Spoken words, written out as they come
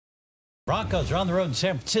Broncos are on the road in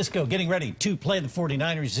San Francisco, getting ready to play the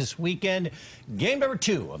 49ers this weekend. Game number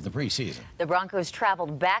 2 of the preseason. The Broncos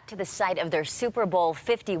traveled back to the site of their Super Bowl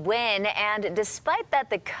 50 win, and despite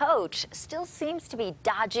that, the coach still seems to be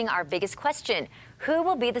dodging our biggest question. Who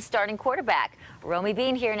will be the starting quarterback? Romy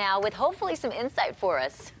Bean here now with hopefully some insight for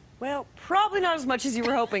us. Well, probably not as much as you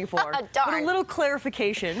were hoping for, but a little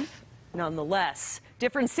clarification nonetheless.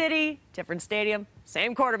 Different city, different stadium,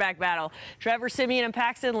 same quarterback battle. Trevor Siemian and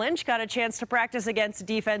Paxton Lynch got a chance to practice against a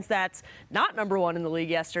defense that's not #1 in the league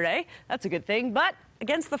yesterday. That's a good thing, but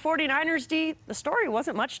against the 49ers D, the story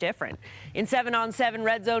wasn't much different. In 7-on-7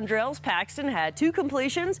 red zone drills, Paxton had 2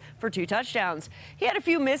 completions for 2 touchdowns. He had a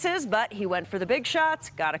few misses, but he went for the big shots,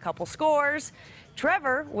 got a couple scores.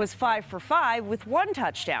 Trevor was 5 for 5 with 1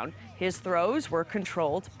 touchdown. His throws were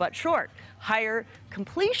controlled but short. Higher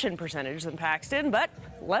completion percentage than Paxton, but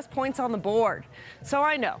less points on the board. So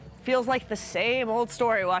I know, feels like the same old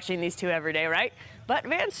story watching these two every day, right? But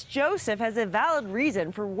Vance Joseph has a valid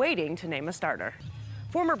reason for waiting to name a starter.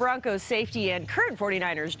 Former Broncos safety and current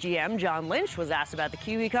 49ers GM John Lynch was asked about the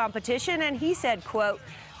QB competition, and he said, quote,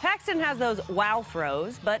 "Paxton has those wow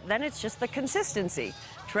throws, but then it's just the consistency.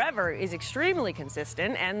 Trevor is extremely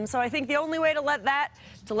consistent, and so I think the only way to let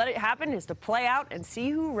it happen is to play out and see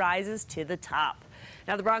who rises to the top."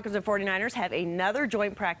 Now, the Broncos and 49ers have another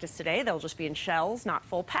joint practice today. They'll just be in shells, not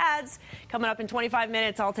full pads. Coming up in 25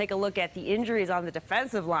 minutes, I'll take a look at the injuries on the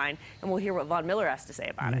defensive line, and we'll hear what Von Miller has to say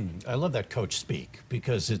about it. I love that coach speak,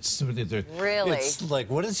 because it's really, it's like,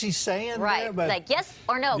 what is he saying? Right, there? like yes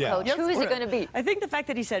or no, yeah. coach, Yes who is it going to be? I think the fact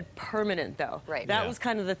that he said permanent, though, right. that was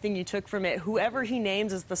kind of the thing you took from it. Whoever he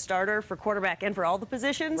names as the starter for quarterback and for all the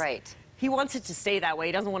positions, right. He wants it to stay that way.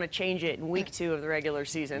 He doesn't want to change it in week 2 of the regular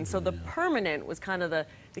season. So the permanent was kind of the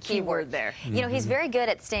key word there. You know, he's very good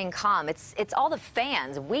at staying calm. It's all the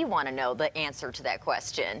fans. We want to know the answer to that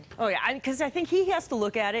question. Oh, yeah, because I think he has to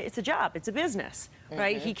look at it. It's a job. It's a business,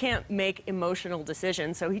 right? He can't make emotional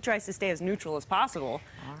decisions, so he tries to stay as neutral as possible.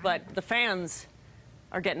 Right. But the fans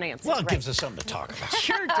are getting answers. Well, it gives us something to talk about.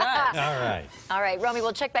 Sure does. All right. All right, Romy,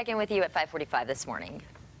 we'll check back in with you at 5:45 this morning.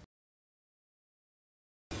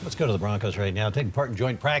 Let's go to the Broncos right now, taking part in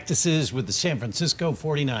joint practices with the San Francisco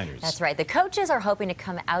 49ers. That's right. The coaches are hoping to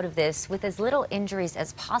come out of this with as little injuries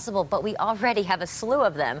as possible, but we already have a slew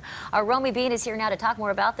of them. Our Romy Bean is here now to talk more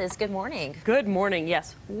about this. Good morning. Good morning.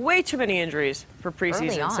 Yes, way too many injuries for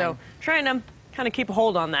preseason. So trying to kind of keep a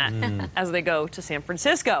hold on that as they go to San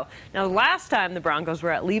Francisco. Now, last time the Broncos were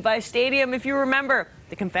at Levi Stadium, if you remember,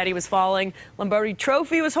 the confetti was falling, Lombardi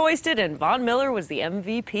Trophy was hoisted, and Von Miller was the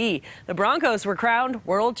MVP. The Broncos were crowned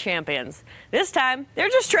world champions. This time, they're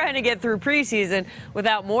just trying to get through preseason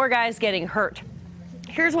without more guys getting hurt.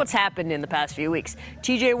 Here's what's happened in the past few weeks.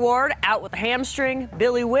 TJ Ward out with a hamstring.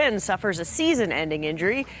 Billy Wynn suffers a season-ending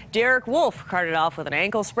injury. Derek Wolfe carted off with an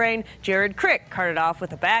ankle sprain. Jared Crick carted off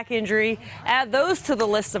with a back injury. Add those to the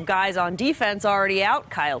list of guys on defense already out.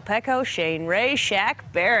 Kyle Pecco, Shane Ray, Shaq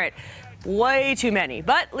Barrett. Way too many.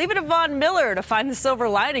 But leave it to Von Miller to find the silver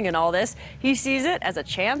lining in all this. He sees it as a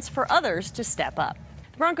chance for others to step up.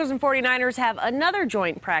 The Broncos and 49ers have another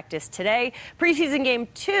joint practice today. Preseason game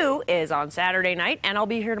 2 is on Saturday night, and I'll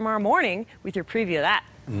be here tomorrow morning with your preview of that.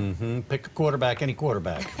 Pick a quarterback, any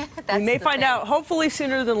quarterback. We may find out, hopefully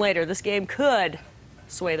sooner than later. This game could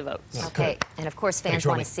sway the votes. Okay, and of course fans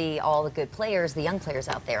want to see all the good players, the young players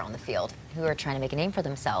out there on the field who are trying to make a name for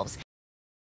themselves.